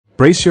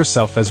Brace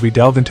yourself as we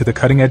delve into the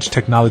cutting-edge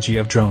technology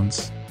of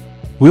drones.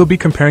 We'll be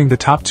comparing the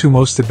top 2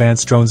 most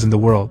advanced drones in the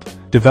world,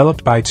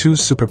 developed by 2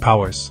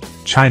 superpowers,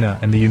 China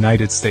and the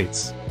United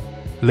States.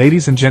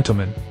 Ladies and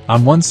gentlemen,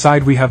 on one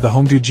side we have the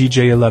Hongdu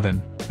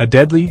GJ-11, a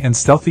deadly and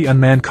stealthy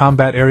unmanned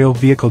combat aerial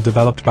vehicle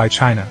developed by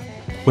China,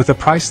 with a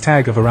price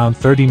tag of around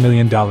 $30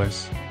 million.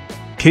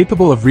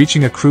 Capable of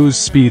reaching a cruise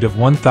speed of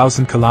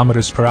 1,000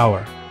 km per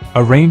hour,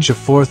 a range of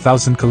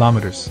 4,000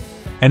 kilometers,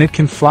 and it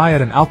can fly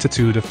at an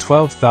altitude of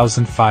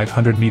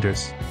 12,500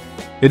 meters.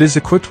 It is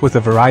equipped with a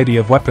variety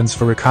of weapons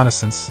for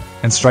reconnaissance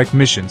and strike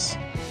missions,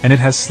 and it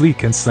has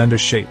sleek and slender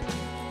shape.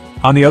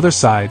 On the other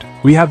side,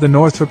 we have the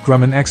Northrop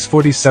Grumman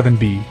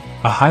X-47B,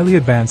 a highly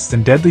advanced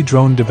and deadly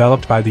drone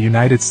developed by the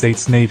United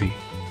States Navy,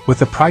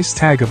 with a price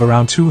tag of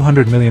around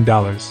 $200 million,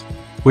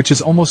 which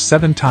is almost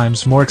 7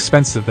 times more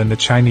expensive than the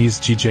Chinese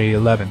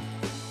GJ-11.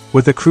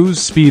 With a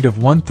cruise speed of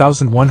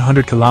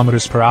 1,100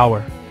 km per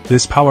hour,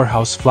 this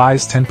powerhouse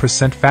flies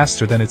 10%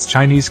 faster than its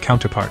Chinese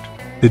counterpart,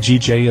 the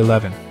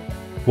GJ-11.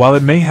 While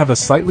it may have a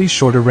slightly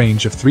shorter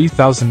range of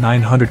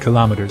 3,900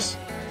 kilometers,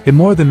 it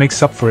more than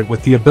makes up for it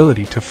with the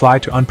ability to fly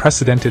to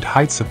unprecedented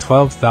heights of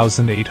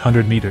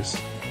 12,800 meters.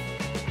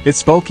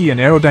 Its bulky and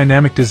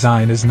aerodynamic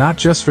design is not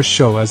just for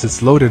show, as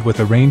it's loaded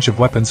with a range of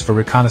weapons for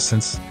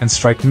reconnaissance and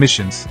strike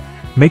missions,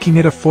 making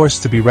it a force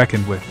to be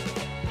reckoned with.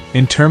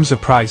 In terms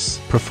of price,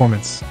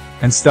 performance,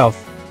 and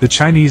stealth, the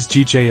Chinese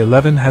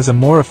GJ-11 has a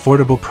more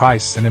affordable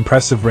price and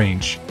impressive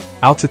range,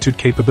 altitude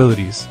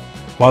capabilities,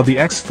 while the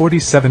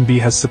X-47B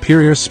has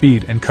superior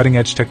speed and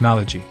cutting-edge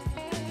technology.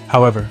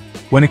 However,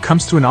 when it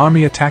comes to an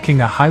army attacking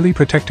a highly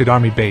protected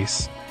army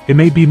base, it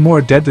may be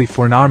more deadly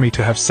for an army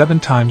to have 7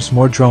 times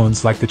more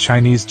drones like the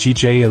Chinese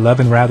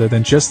GJ-11 rather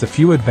than just a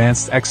few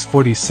advanced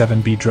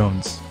X-47B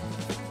drones.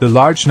 The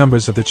large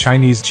numbers of the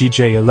Chinese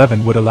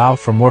GJ-11 would allow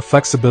for more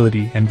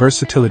flexibility and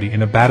versatility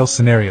in a battle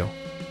scenario,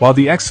 while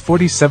the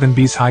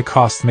X-47B's high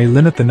cost may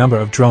limit the number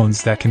of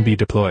drones that can be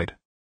deployed.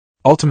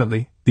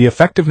 Ultimately, the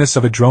effectiveness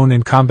of a drone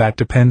in combat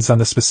depends on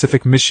the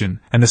specific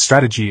mission and the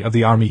strategy of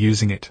the army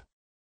using it.